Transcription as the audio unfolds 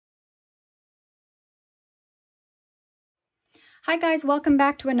Hi guys, welcome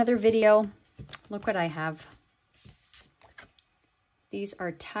back to another video. Look what I have. These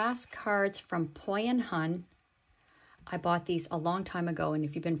are task cards from Poi and Hun. I bought these a long time ago, and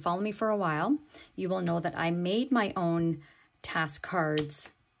if you've been following me for a while, you will know that I made my own task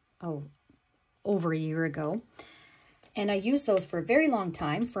cards, over a year ago. And I used those for a very long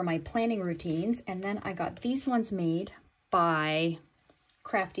time for my planning routines. And then I got these ones made by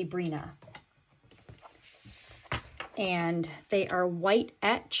Crafty Brina. And they are white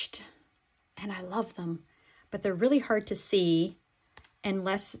etched, and I love them, but they're really hard to see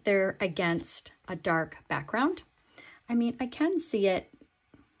unless they're against a dark background. I mean, I can see it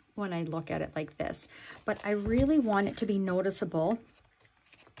when I look at it like this, but I really want it to be noticeable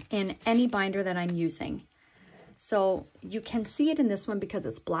in any binder that I'm using. So you can see it in this one because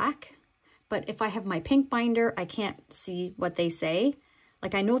it's black, but if I have my pink binder, I can't see what they say.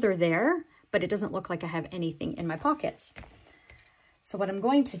 Like, I know they're there, but it doesn't look like I have anything in my pockets. So what I'm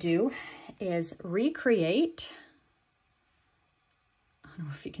going to do is recreate, I don't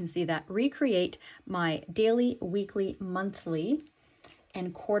know if you can see that, recreate my daily, weekly, monthly,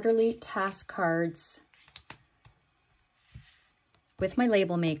 and quarterly task cards with my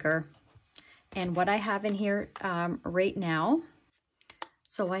label maker. And what I have in here right now,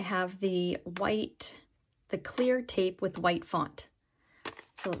 so I have the clear tape with white font.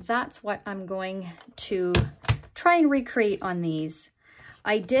 So that's what I'm going to try and recreate on these.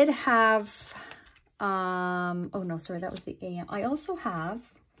 I did have, oh no, sorry, that was the AM. I also have,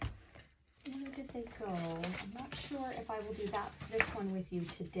 where did they go? I'm not sure if I will do this one with you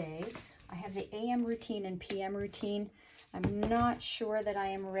today. I have the AM routine and PM routine. I'm not sure that I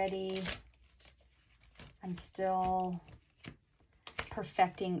am ready. I'm still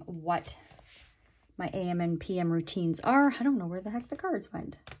perfecting what my AM and PM routines are. I don't know where the heck the cards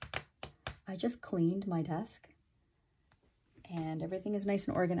went. I just cleaned my desk and everything is nice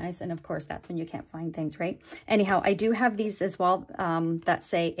and organized. And of course, that's when you can't find things, right? Anyhow, I do have these as well that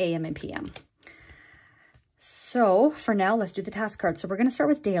say AM and PM. So for now, let's do the task cards. So we're going to start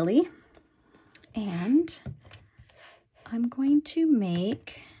with daily, and I'm going to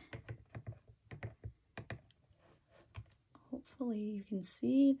make, hopefully you can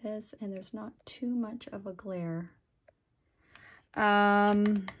see this and there's not too much of a glare.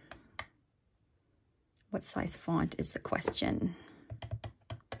 What size font is the question?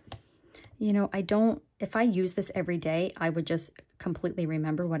 You know, if I use this every day, I would just completely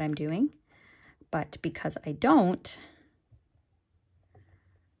remember what I'm doing. But because I don't,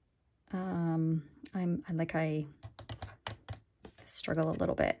 I struggle a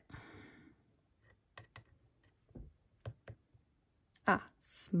little bit.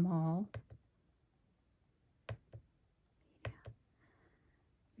 Small.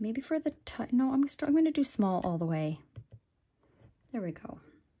 Maybe for the no, I'm going to do small all the way. There we go.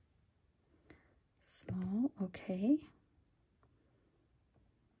 Small, okay.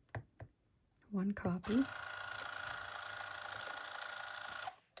 One copy.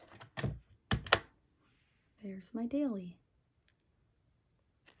 There's my daily.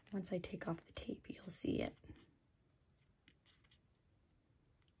 Once I take off the tape, you'll see it.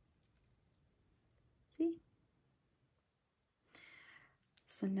 See?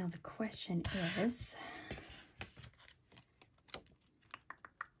 So now the question is,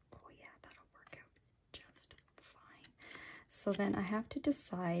 oh yeah, that'll work out just fine. So then I have to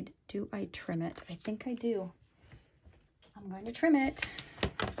decide, do I trim it? I think I do. I'm going to trim it.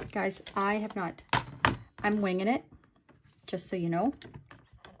 Guys, I'm winging it, just so you know.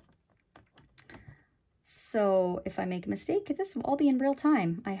 So if I make a mistake, this will all be in real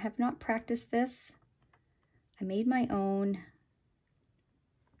time. I have not practiced this. I made my own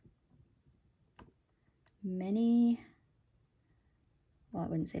well, I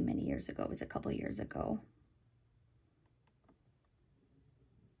wouldn't say many years ago. It was a couple years ago.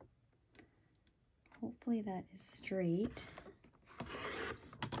 Hopefully that is straight.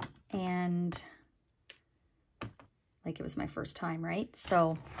 And like it was my first time, right?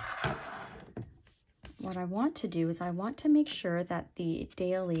 So what I want to do is I want to make sure that the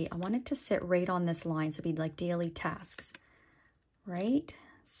daily, I want it to sit right on this line. So it'd be like daily tasks, right?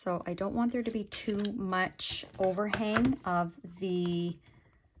 So I don't want there to be too much overhang of the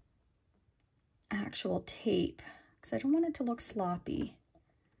actual tape because I don't want it to look sloppy.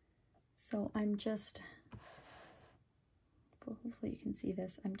 So I'm just, hopefully you can see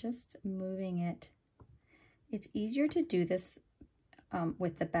this, I'm just moving it. It's easier to do this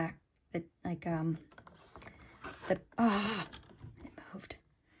with the back, it moved.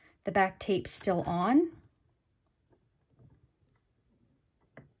 The back tape still on.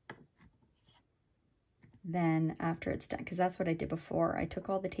 then after it's done, because that's what I did before. I took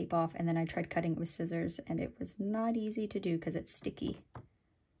all the tape off and then I tried cutting it with scissors, and it was not easy to do because it's sticky.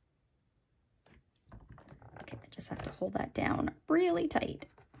 Okay, I just have to hold that down really tight.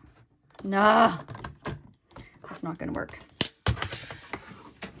 No, that's not going to work.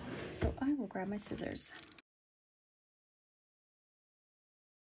 So I will grab my scissors.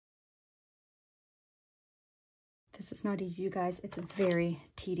 This is not easy, you guys. It's very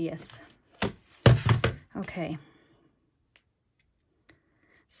tedious. Okay.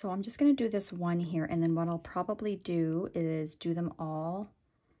 So I'm just going to do this one here, and then what I'll probably do is do them all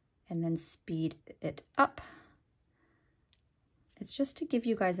and then speed it up. It's just to give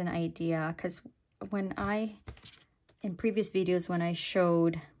you guys an idea, because in previous videos, when I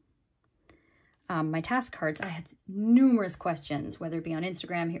showed my task cards, I had numerous questions, whether it be on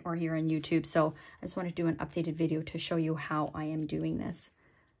Instagram or here on YouTube. So I just want to do an updated video to show you how I am doing this.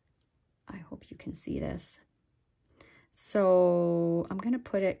 I hope you can see this. So I'm going to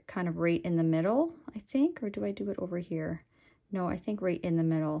put it kind of right in the middle, I think, or do I do it over here? No, I think right in the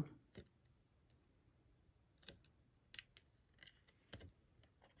middle.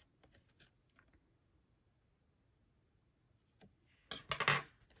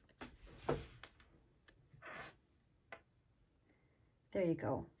 There you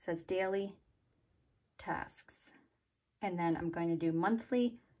go. It says daily tasks. And then I'm going to do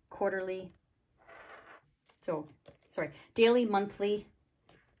monthly, quarterly. So, sorry, daily, monthly,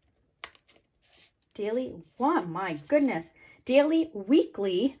 daily, wow, my goodness, daily,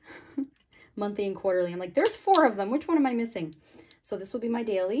 weekly, monthly, and quarterly. I'm like, there's 4 of them. Which one am I missing? So this will be my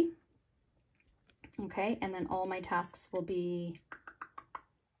daily. Okay, and then all my tasks will be,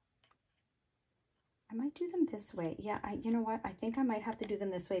 I might do them this way. Yeah, you know what? I think I might have to do them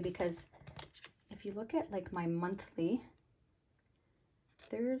this way, because if you look at like my monthly,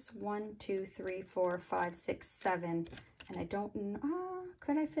 there's 1, 2, 3, 4, 5, 6, 7, and I don't know,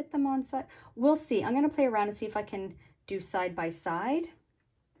 could I fit them on side? We'll see. I'm going to play around and see if I can do side by side.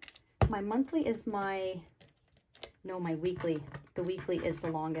 My monthly is my weekly. The weekly is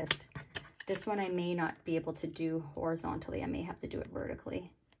the longest. This one I may not be able to do horizontally. I may have to do it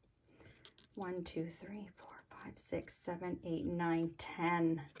vertically. 1, 2, 3, 4, 5, 6, 7, 8, 9,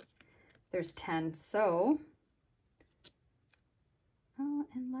 10. There's 10. So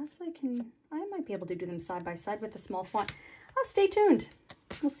unless I might be able to do them side by side with a small font. Oh, stay tuned.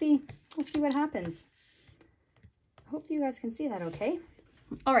 We'll see what happens. I hope you guys can see that okay.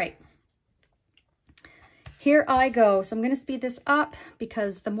 All right. Here I go. So I'm going to speed this up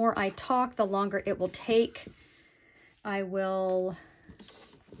because the more I talk, the longer it will take. I will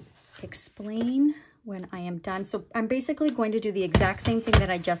explain when I am done. So I'm basically going to do the exact same thing that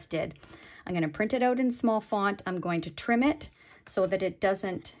I just did. I'm going to print it out in small font. I'm going to trim it so that it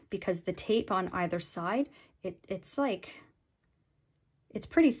doesn't, because the tape on either side, it's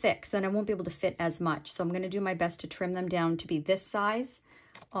pretty thick, so then I won't be able to fit as much. So I'm going to do my best to trim them down to be this size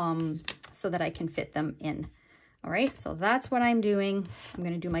so that I can fit them in. All right, so that's what I'm doing. I'm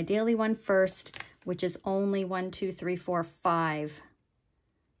going to do my daily one first, which is only 1, 2, 3, 4, 5.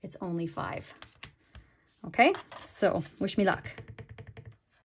 It's only 5. Okay, so wish me luck.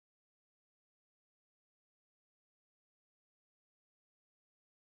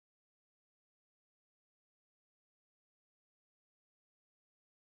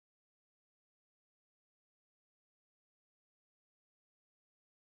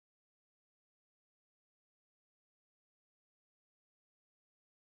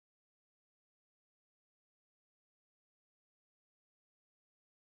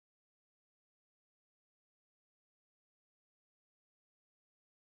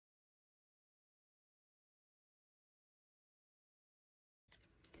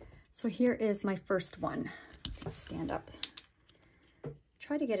 So here is my first one. Let's stand up.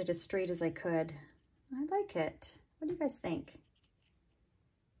 Try to get it as straight as I could. I like it. What do you guys think?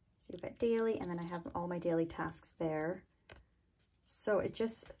 So you've got daily, and then I have all my daily tasks there. So it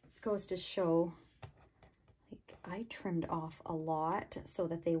just goes to show, like, I trimmed off a lot so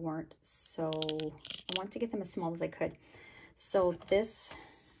that they weren't so, I want to get them as small as I could. So this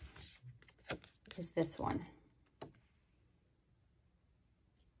is this one.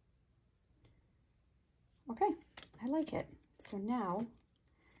 Okay, I like it. So now,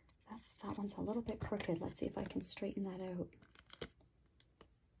 that one's a little bit crooked. Let's see if I can straighten that out.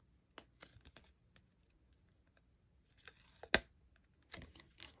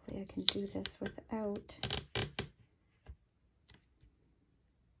 Hopefully I can do this without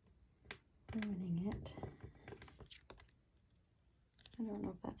ruining it. I don't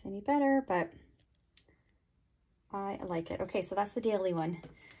know if that's any better, but I like it. Okay, so that's the daily one.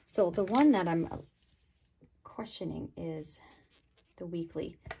 So the one that I'm questioning is the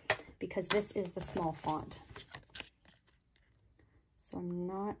weekly, because this is the small font. So I'm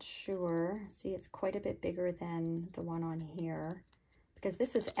not sure. See, it's quite a bit bigger than the one on here, because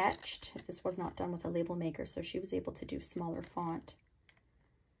this is etched. This was not done with a label maker, so she was able to do smaller font.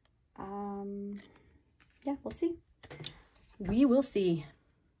 Yeah, we'll see. We will see.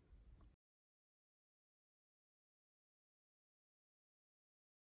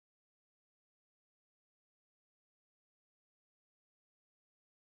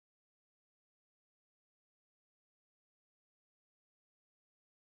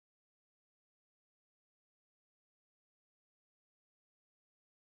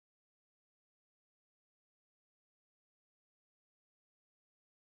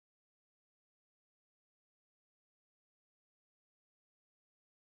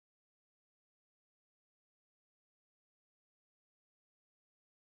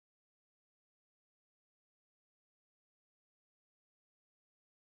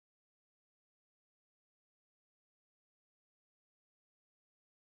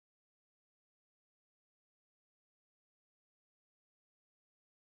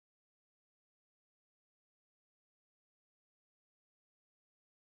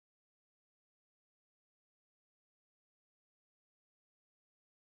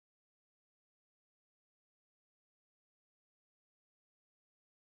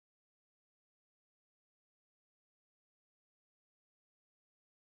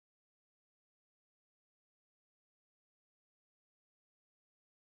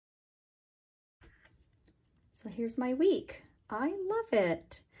 So here's my week. I love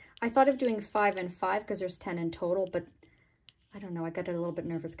it. I thought of doing 5 and 5 because there's 10 in total, but I don't know. I got a little bit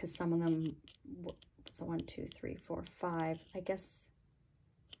nervous because some of them, so 1, 2, 3, 4, 5, I guess,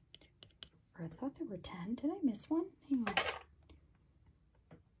 or I thought there were 10. Did I miss one? Hang on.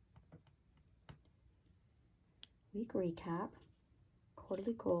 Week recap,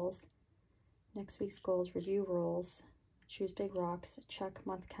 quarterly goals, next week's goals, review roles, choose big rocks, check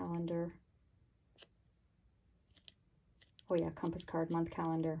month calendar. Oh yeah, compass card, month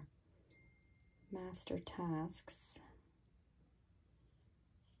calendar, master tasks.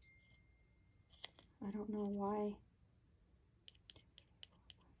 I don't know why.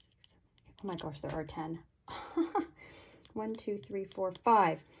 Oh my gosh, there are 10. 1, 2, 3, 4,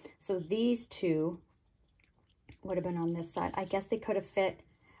 5. So these two would have been on this side. I guess they could have fit.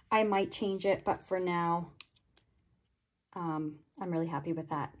 I might change it, but for now, I'm really happy with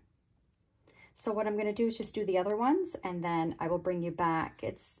that. So what I'm going to do is just do the other ones, and then I will bring you back.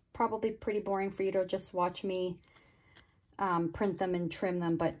 It's probably pretty boring for you to just watch me print them and trim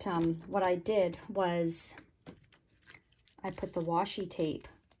them, but what I did was I put the washi tape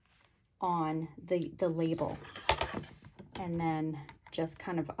on the label, and then just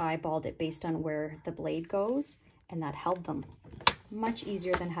kind of eyeballed it based on where the blade goes, and that held them. Much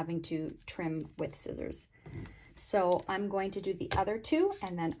easier than having to trim with scissors. So I'm going to do the other two,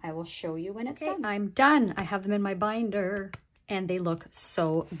 and then I will show you when it's done. I'm done. I have them in my binder, and they look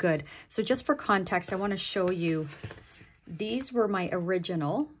so good. So just for context, I want to show you, these were my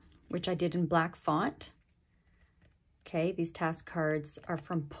original, which I did in black font. Okay, these task cards are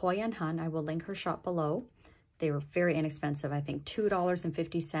from Poi and Hun. I will link her shop below. They were very inexpensive, I think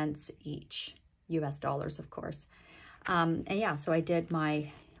 $2.50 each, US dollars, of course. And yeah, so I did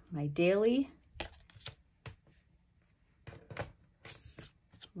my daily.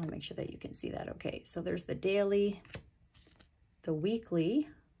 I want to make sure that you can see that. Okay, so there's the daily, the weekly,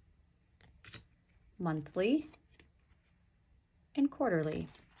 monthly, and quarterly.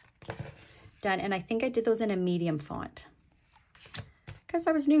 Done. And I think I did those in a medium font because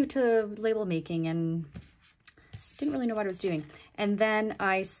I was new to label making and didn't really know what I was doing. And then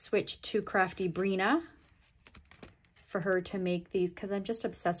I switched to Crafty Brina for her to make these, because I'm just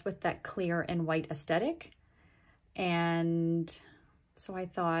obsessed with that clear and white aesthetic. And so I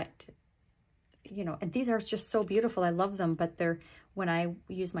thought, you know, and these are just so beautiful. I love them, but they're, when I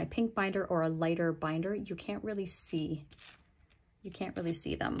use my pink binder or a lighter binder, you can't really see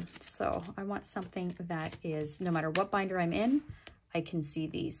them. So I want something that is, no matter what binder I'm in, I can see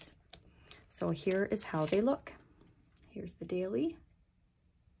these. So here is how they look. Here's the daily.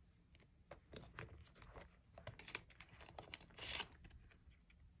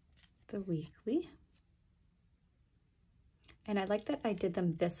 The weekly. And I like that I did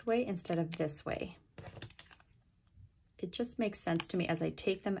them this way instead of this way. It just makes sense to me as I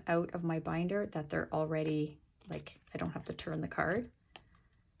take them out of my binder that they're already, like, I don't have to turn the card.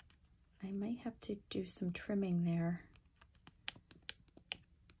 I might have to do some trimming there,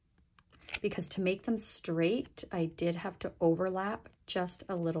 because to make them straight, I did have to overlap just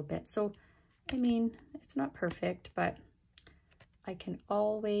a little bit. So I mean, it's not perfect, but I can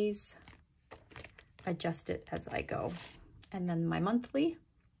always adjust it as I go. And then my monthly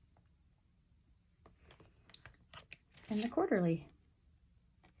and the quarterly.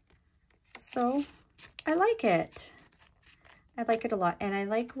 So I like it. I like it a lot. And I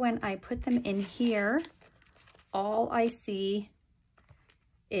like when I put them in here, all I see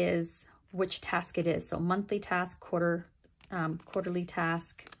is which task it is. So monthly task, quarterly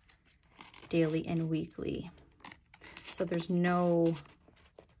task, daily and weekly. So there's no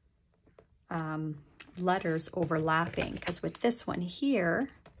letters overlapping, because with this one here,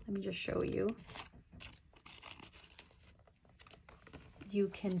 let me just show you. You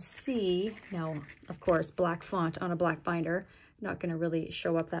can see, now of course black font on a black binder, not going to really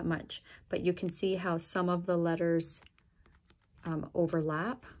show up that much, but you can see how some of the letters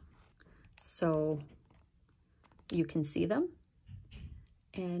overlap, so you can see them.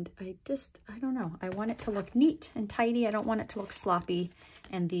 And I don't know, I want it to look neat and tidy. I don't want it to look sloppy.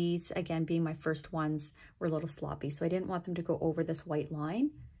 And these, again, being my first ones, were a little sloppy. So I didn't want them to go over this white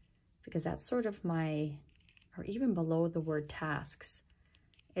line, because that's sort of my, or even below the word tasks,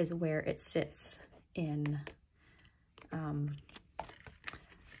 is where it sits in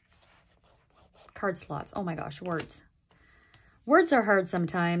card slots. Oh my gosh, words. Words are hard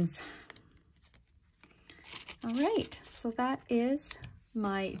sometimes. All right, so that is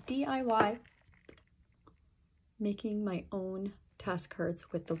my DIY making my own task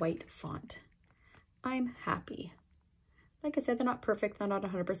cards with the white font. I'm happy. Like I said, they're not perfect, they're not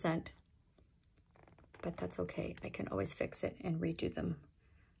 100%, but that's okay. I can always fix it and redo them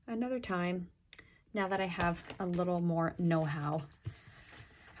another time now that I have a little more know-how.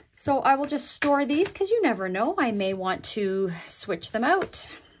 So I will just store these, because you never know, I may want to switch them out.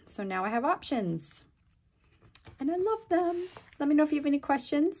 So now I have options. And I love them. Let me know if you have any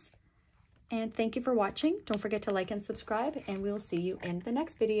questions. And thank you for watching. Don't forget to like and subscribe, and we'll see you in the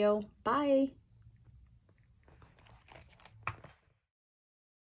next video. Bye.